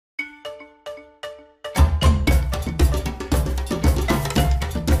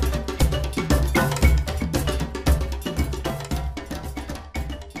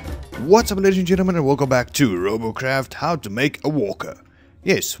What's up, ladies and gentlemen, and welcome back to RoboCraft, how to make a walker.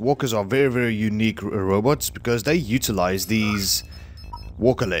 Yes, walkers are very unique robots because they utilize these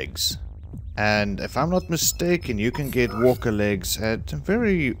walker legs. And if I'm not mistaken, you can get walker legs at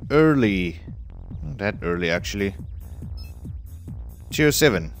very early, not that early actually, tier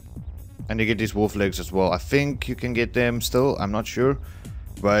 7. And you get these wolf legs as well. I think you can get them still, I'm not sure.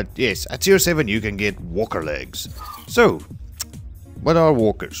 But yes, at tier 7 you can get walker legs. So, what are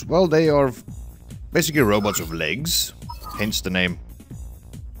walkers? Well, they are basically robots with legs, hence the name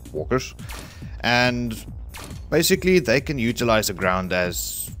walkers. And basically they can utilize the ground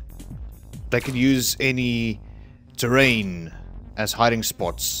as... they can use any terrain as hiding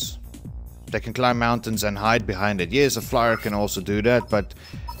spots. They can climb mountains and hide behind it. Yes, a flyer can also do that, but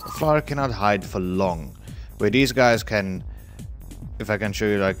a flyer cannot hide for long. Where these guys can... if I can show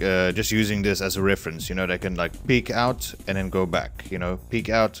you, like, just using this as a reference, you know, they can like peek out and then go back, you know, peek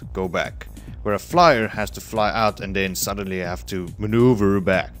out, go back. Where a flyer has to fly out and then suddenly have to maneuver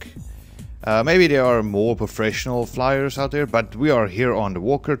back. Maybe there are more professional flyers out there, but we are here on the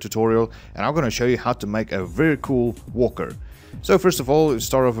walker tutorial and I'm going to show you how to make a very cool walker. So first of all,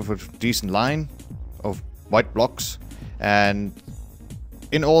 start off with a decent line of white blocks, and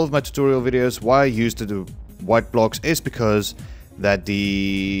in all of my tutorial videos, why I use the white blocks is because that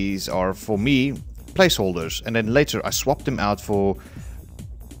these are, for me, placeholders, and then later I swap them out for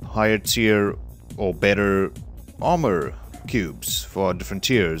higher tier or better armor cubes for different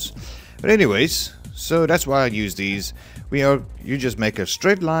tiers. But anyways, so that's why I use these. You just make a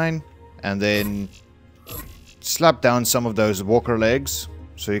straight line and then slap down some of those walker legs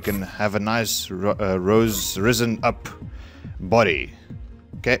so you can have a nice risen up body.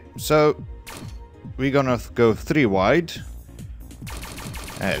 Okay, so we're gonna go 3 wide.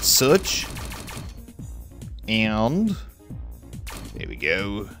 Search, and there we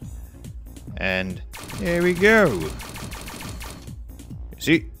go, and there we go. You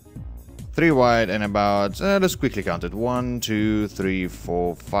see, 3 wide and about, let's quickly count it, 1, 2, 3,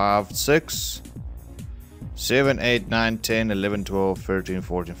 4, 5, 6, 7, 8, 9, 10, 11, 12, 13,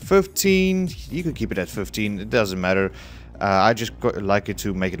 14, 15. You can keep it at 15, it doesn't matter. I just like it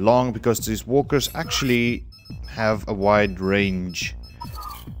to make it long because these walkers actually have a wide range.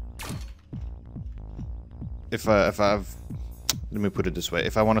 Let me put it this way,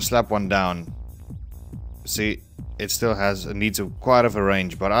 if I want to slap one down, see, it still needs quite of a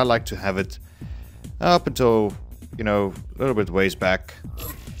range, but I like to have it up until, you know, a little bit ways back.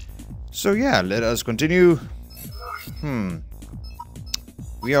 So yeah, let us continue.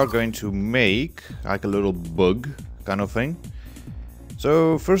 We are going to make like a little bug kind of thing.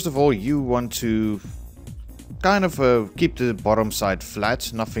 So first of all, you want to kind of keep the bottom side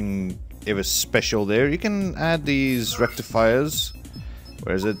flat, nothing ever special there. You can add these rectifiers.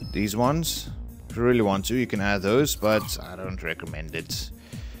 Where is it? These ones. If you really want to, you can add those, but I don't recommend it.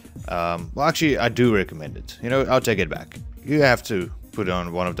 Well, actually, I do recommend it. You know, I'll take it back. You have to put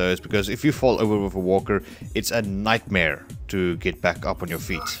on one of those because if you fall over with a walker, it's a nightmare to get back up on your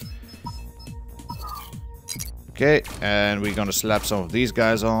feet. Okay, and we're gonna slap some of these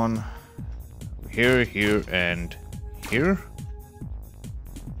guys on. Here, here, and here.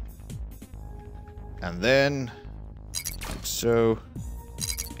 And then, like so,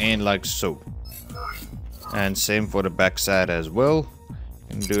 and like so. And same for the back side as well. You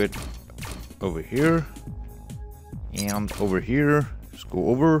can do it over here. And over here. Just go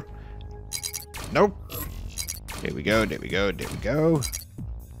over. Nope. There we go, there we go, there we go.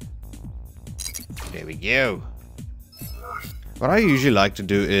 There we go. What I usually like to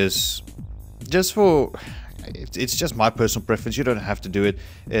do is, just for, it's just my personal preference, you don't have to do it,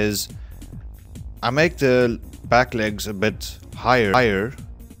 is I make the back legs a bit higher,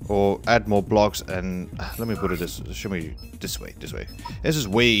 or add more blocks, and let me put it show me this way. This is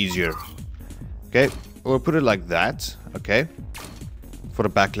way easier. Okay, we'll put it like that. Okay, for the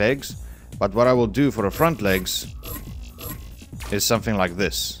back legs. But what I will do for the front legs is something like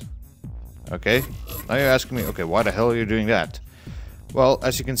this. Okay, now you're asking me, okay, why the hell are you doing that? Well,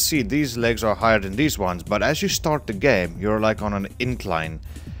 as you can see, these legs are higher than these ones, but as you start the game, you're like on an incline.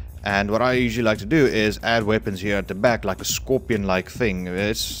 And what I usually like to do is add weapons here at the back, like a scorpion-like thing.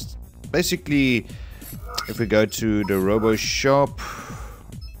 It's basically, if we go to the Robo shop,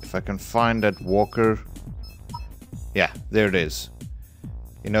 if I can find that walker, yeah, there it is.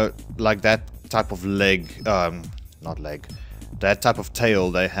 You know, like that type of leg, not leg, that type of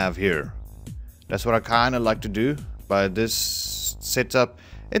tail they have here. That's what I kind of like to do. But this setup,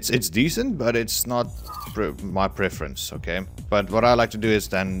 it's decent, but it's not my preference, okay? But what I like to do is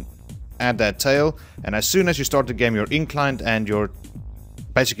then add that tail, and as soon as you start the game, you're inclined and your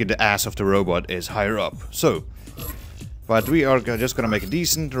basically the ass of the robot is higher up. So, but we are just gonna make a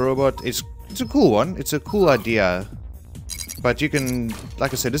decent robot. It's a cool one. It's a cool idea. But you can,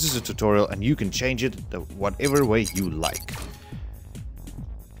 like I said, this is a tutorial and you can change it whatever way you like.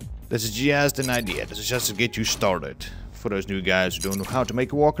 This is just an idea. This is just to get you started. For those new guys who don't know how to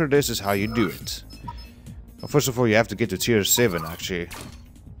make a walker, this is how you do it. Well, first of all, you have to get to tier 7 actually.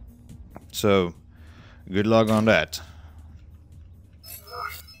 So, good luck on that.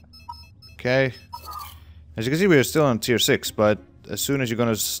 Okay. As you can see, we're still on tier 6, but as soon as you're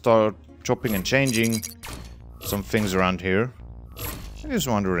gonna start chopping and changing some things around here. I'm just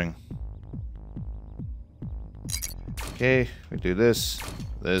wondering. Okay, we do this,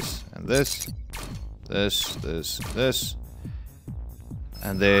 this, and this. This, this, this.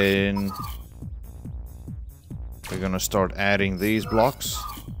 And then we're gonna start adding these blocks.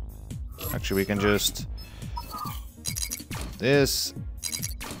 Actually, we can just this,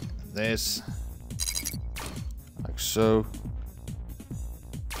 this, like so,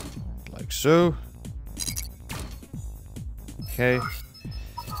 like so. Okay,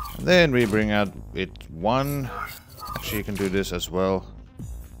 and then we bring out it 1. Actually, you can do this as well.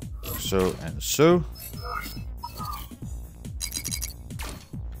 So and so.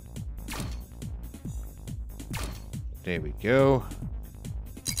 There we go.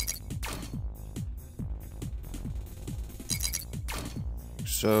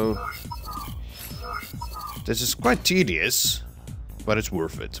 So this is quite tedious, but it's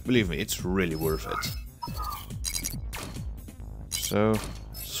worth it. Believe me, it's really worth it. So,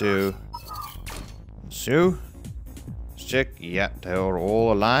 so, so. Let's check. Yeah, they're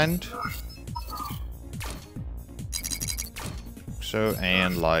all aligned. So,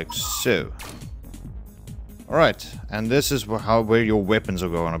 and like so. Alright, and this is where your weapons are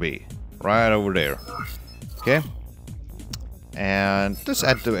going to be. Right over there. Okay. And let's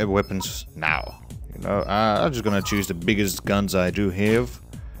add the weapons now. You know, I'm just gonna choose the biggest guns I do have.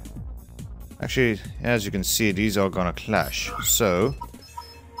 Actually, as you can see, these are gonna clash. So,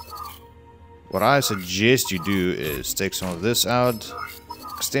 what I suggest you do is take some of this out,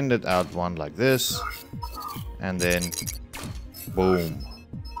 extend it out one like this, and then boom.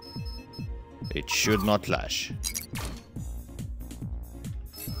 It should not clash.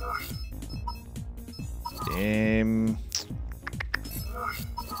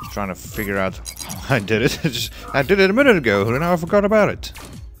 Just trying to figure out how I did it. I did it a minute ago, and now I forgot about it.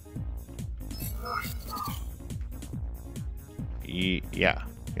 Yeah,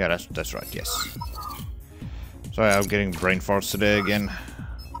 that's right. Yes. Sorry, I'm getting brain farts today again.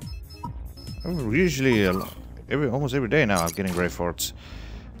 Usually, almost every day now, I'm getting brain farts.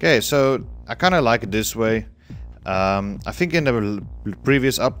 Okay, so I kind of like it this way. I think in the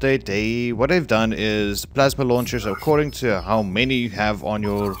previous update, what they've done is the plasma launchers, according to how many you have on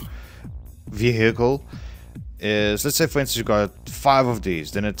your vehicle, is, let's say for instance you got 5 of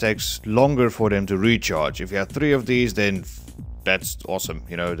these, then it takes longer for them to recharge. If you have 3 of these, then that's awesome,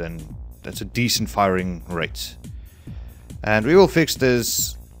 you know, then that's a decent firing rate. And we will fix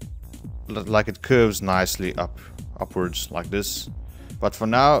this like it curves nicely upwards like this. But for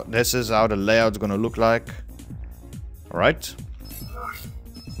now, this is how the layout's gonna look like. Alright.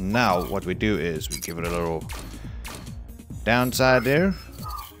 Now what we do is we give it a little downside there.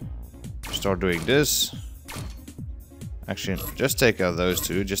 Start doing this. Actually, just take out those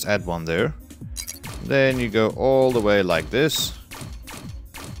 2, just add 1 there. Then you go all the way like this.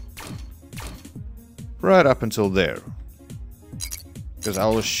 Right up until there. Because I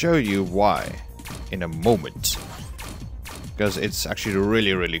will show you why in a moment. Because it's actually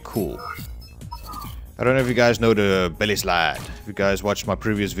really, really cool. I don't know if you guys know the belly slide. If you guys watched my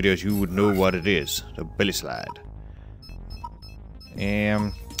previous videos, you would know what it is. The belly slide.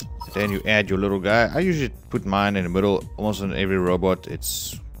 And then you add your little guy. I usually put mine in the middle. Almost on every robot,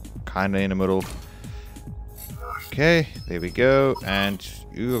 it's kind of in the middle. Okay, there we go. And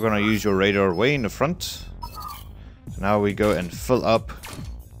you're gonna use your radar way in the front. So now we go and fill up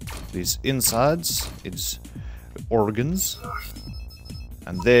these insides, its organs.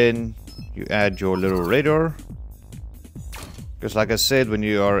 And then you add your little radar. Because like I said, when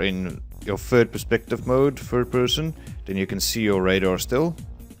you are in your third perspective mode, third person, then you can see your radar still.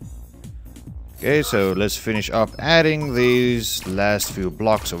 Okay, so let's finish up adding these last few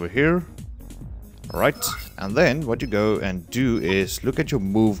blocks over here. Alright, and then what you go and do is look at your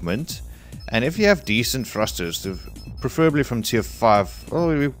movement. And if you have decent thrusters, preferably from tier 5, well,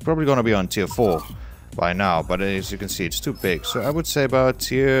 we're probably going to be on tier 4 by now, but as you can see, it's too big. So I would say about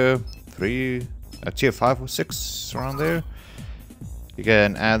tier 3, tier 5 or 6, around there. You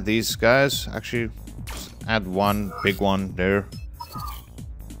can add these guys, actually, add one big one there.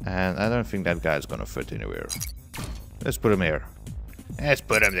 And I don't think that guy's gonna fit anywhere. Let's put him here. Let's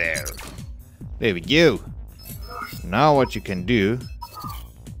put him there. There we go. Now what you can do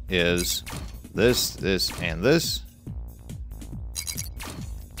is this, this, and this.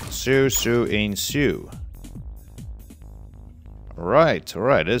 So, and so. Alright,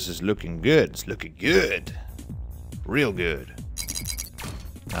 alright, this is looking good. It's looking good. Real good.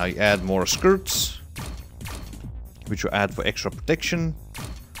 Now you add more skirts, which will add for extra protection.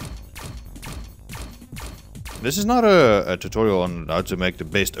 This is not a tutorial on how to make the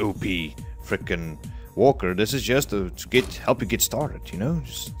best OP frickin' walker. This is just to help you get started, you know?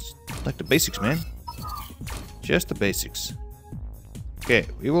 Just like the basics, man. Just the basics. Okay,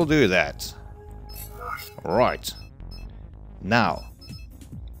 we will do that. Alright. Now,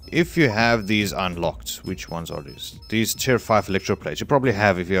 if you have these unlocked, which ones are these? These tier 5 electroplates. You probably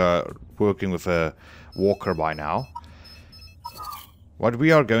have if you are working with a walker by now. What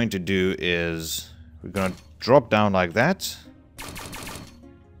we are going to do is we're going to drop down like that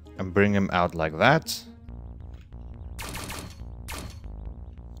and bring him out like that.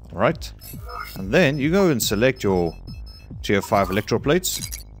 Alright. And then you go and select your tier 5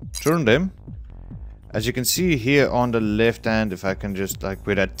 electroplates, turn them. As you can see here on the left hand, if I can just like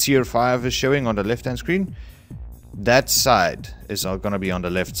where that tier 5 is showing on the left hand screen, that side is going to be on the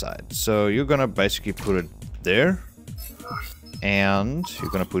left side. So you're going to basically put it there, and you're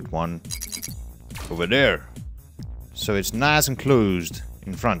going to put one over there. So it's nice and closed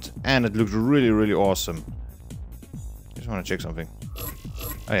in front, and it looks really, really awesome. Just want to check something.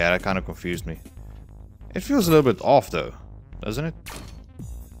 Oh yeah, that kind of confused me. It feels a little bit off though, doesn't it?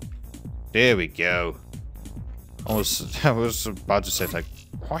 There we go. I was about to say, like,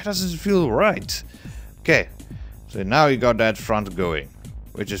 why doesn't it feel right? Okay, so now you got that front going,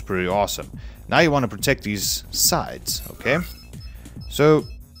 which is pretty awesome. Now you want to protect these sides, okay? So,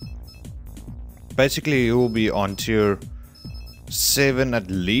 basically you will be on tier 7 at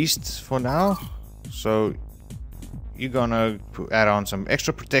least for now. So, you're gonna add on some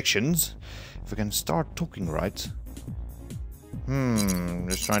extra protections. If we can start talking right.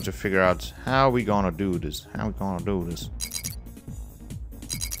 Just trying to figure out how we gonna do this.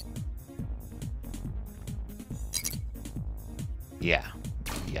 Yeah,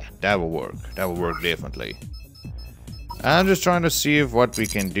 that will work. That will work definitely. I'm just trying to see if what we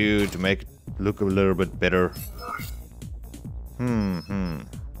can do to make it look a little bit better.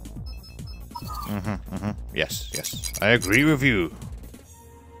 Yes, I agree with you.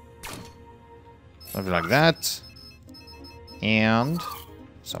 Something like that. And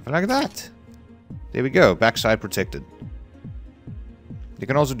something like that. There we go. Backside protected. You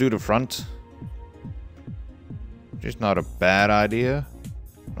can also do the front. Just not a bad idea.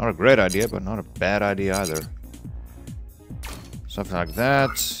 Not a great idea, but not a bad idea either. Something like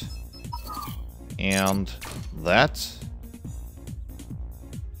that. And that.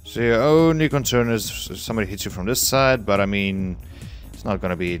 So your only concern is if somebody hits you from this side, but I mean, it's not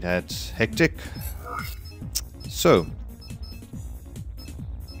gonna be that hectic. So,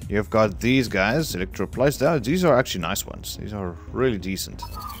 you've got these guys, electroplates. These are actually nice ones. These are really decent.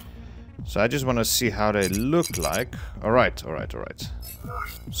 So I just want to see how they look like. Alright.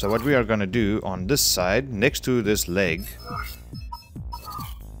 So what we are going to do on this side, next to this leg,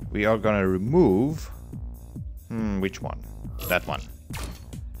 we are going to remove... which one? That one.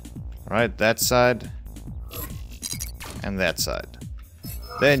 Alright, that side. And that side.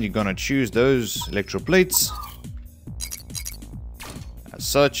 Then you're going to choose those electroplates. As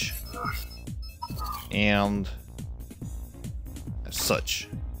such. And... as such.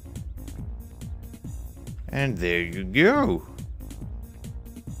 And there you go.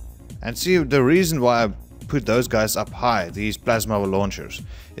 And see, the reason why I put those guys up high, these plasma launchers,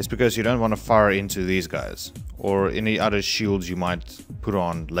 is because you don't want to fire into these guys. Or any other shields you might put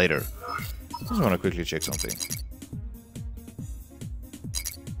on later. I just want to quickly check something.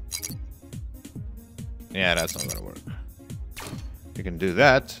 Yeah, that's not gonna work. You can do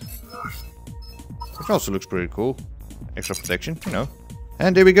that. Which also looks pretty cool. Extra protection, you know.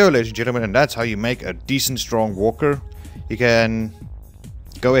 And there we go, ladies and gentlemen, and that's how you make a decent strong walker. You can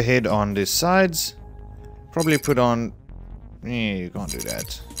go ahead on the sides, probably put on... you can't do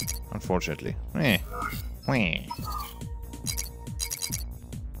that, unfortunately. Well,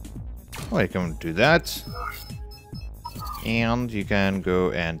 you can do that, and you can go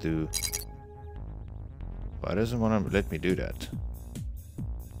and do... why doesn't want to let me do that?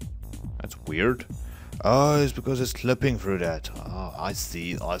 That's weird. Oh, it's because it's clipping through that. Oh, I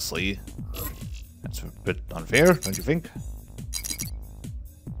see. That's a bit unfair, don't you think?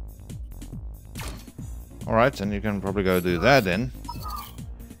 Alright, then you can probably go do that then.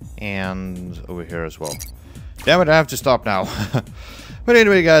 And over here as well. Damn it, I have to stop now. But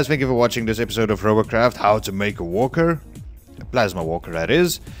anyway, guys, thank you for watching this episode of RoboCraft, how to make a walker. A plasma walker, that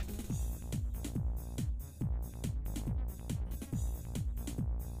is.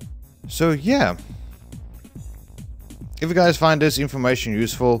 So, yeah. If you guys find this information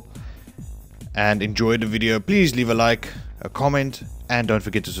useful and enjoyed the video, please leave a like, a comment, and don't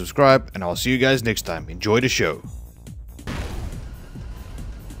forget to subscribe. And I'll see you guys next time. Enjoy the show.